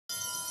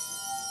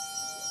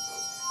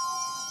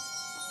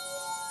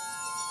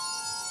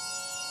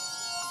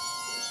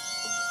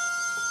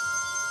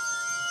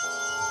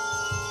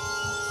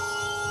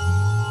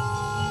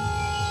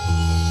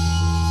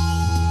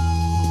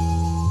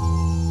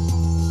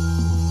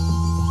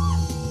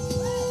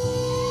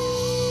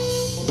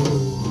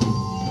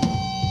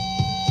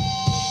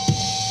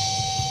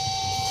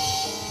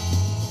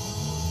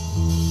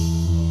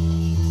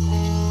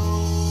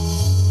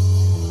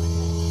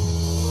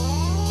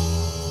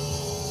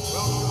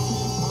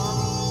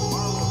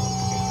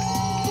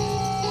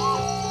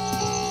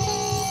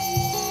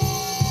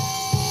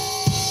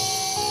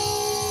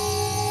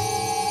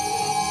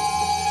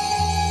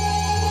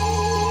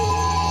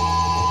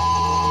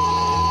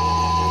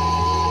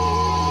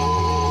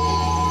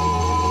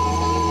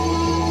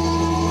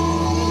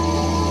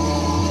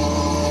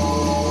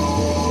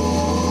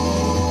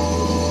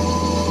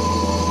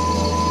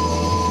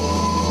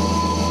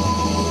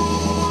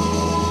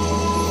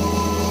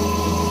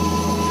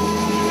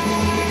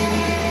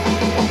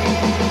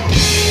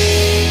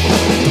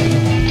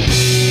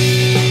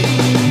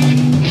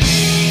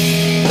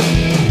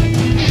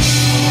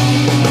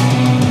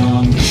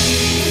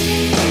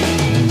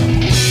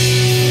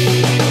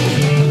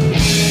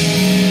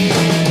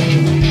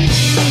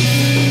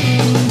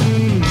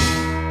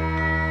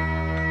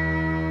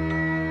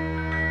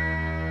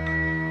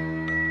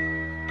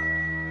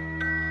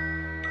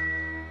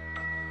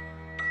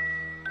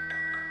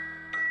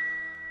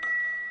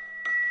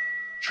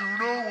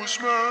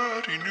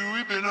mad, he knew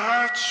he'd been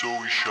had, so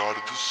he shot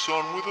at the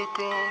sun with a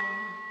gun.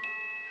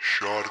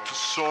 Shot at the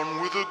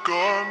sun with a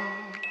gun.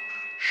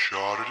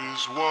 Shot at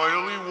his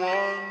wily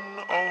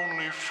one,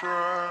 only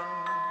friend.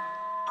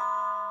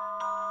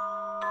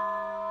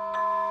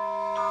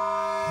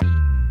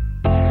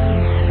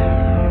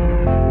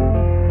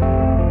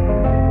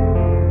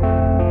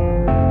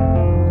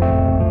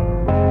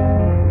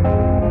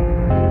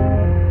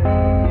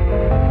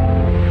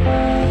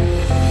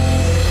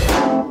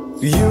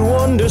 You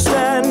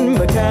understand,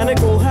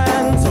 mechanical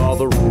hands are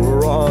the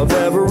ruler of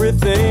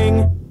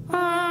everything.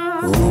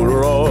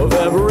 Ruler of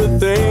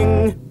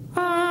everything.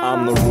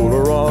 I'm the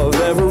ruler of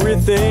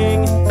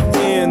everything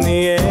in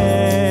the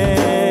end.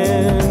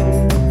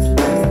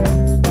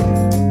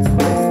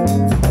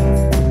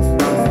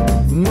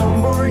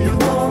 Number your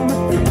thumb,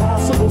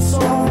 impossible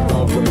sum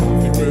of the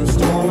moon is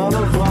torn on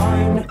a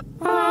vine.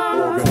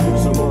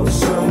 Organism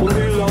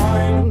assembly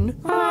line.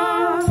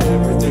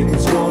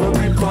 Everything's gonna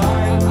be fine.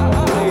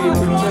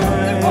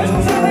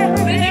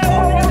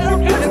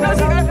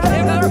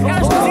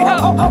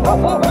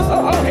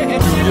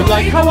 Do you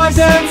like how I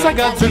dance? I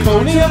got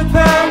zirconia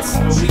pants.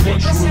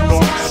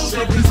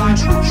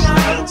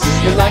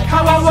 You like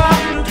how I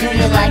walk? Do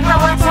you like how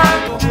I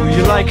talk? Do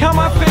you like how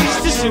my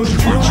face just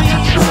improves?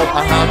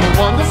 I have a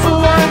wonderful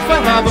wife, I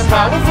have a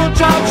powerful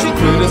job. She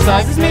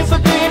criticizes me for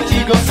being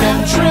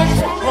egocentric.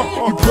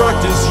 You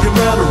practice your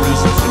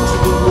mannerisms into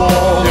the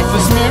wall. If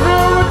this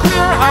mirror were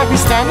clear, I'd be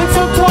standing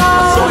so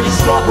tall. Saw you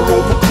stop her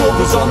over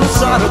clovers on the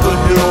side of the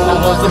hill. I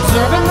was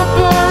observing the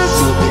birds.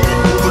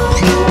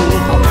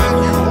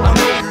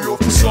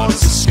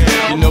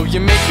 You know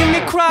you're making me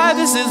cry,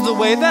 this is the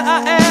way that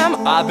I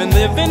am. I've been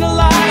living a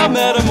lie, a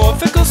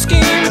metamorphical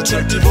scheme.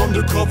 Detective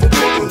undercover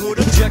brotherhood,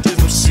 objective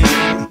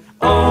obscene.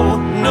 Oh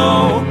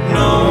no,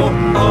 no,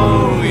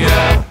 oh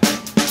yeah.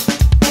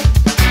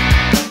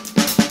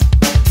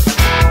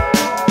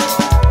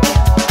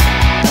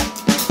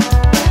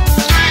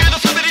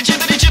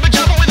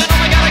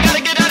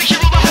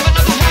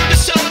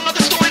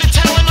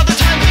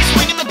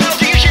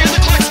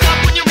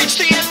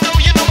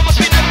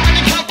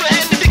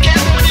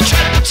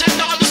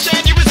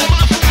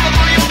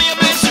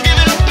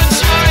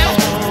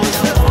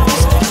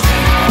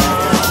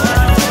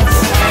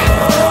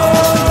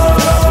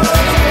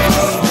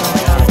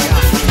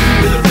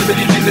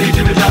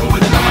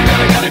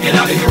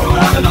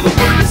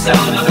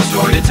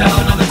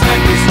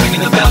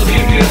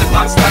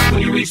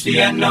 The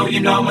end, no,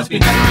 you know, must be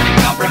never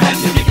really comprehend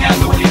if you can,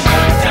 but when you try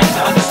to pretend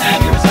to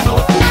understand, you resemble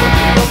a fool, but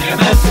you only are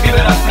meant to give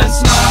it up and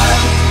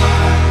smile.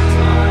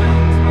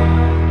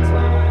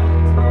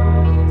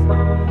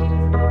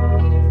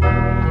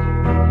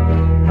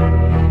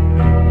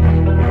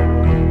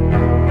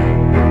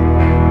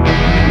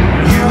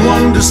 You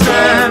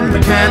understand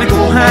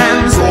mechanical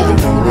hands, or the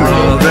ruler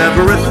of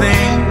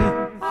everything.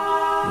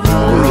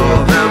 Ruler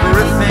of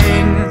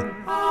everything.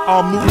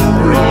 I'm the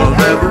ruler of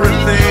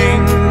everything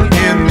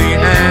in the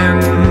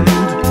end.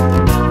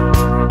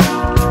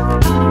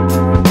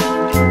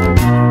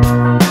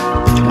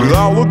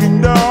 Without looking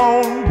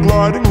down,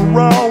 gliding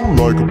around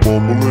like a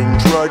bumbling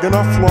dragon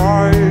I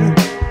fly,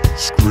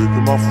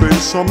 scraping my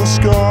face on the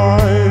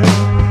sky.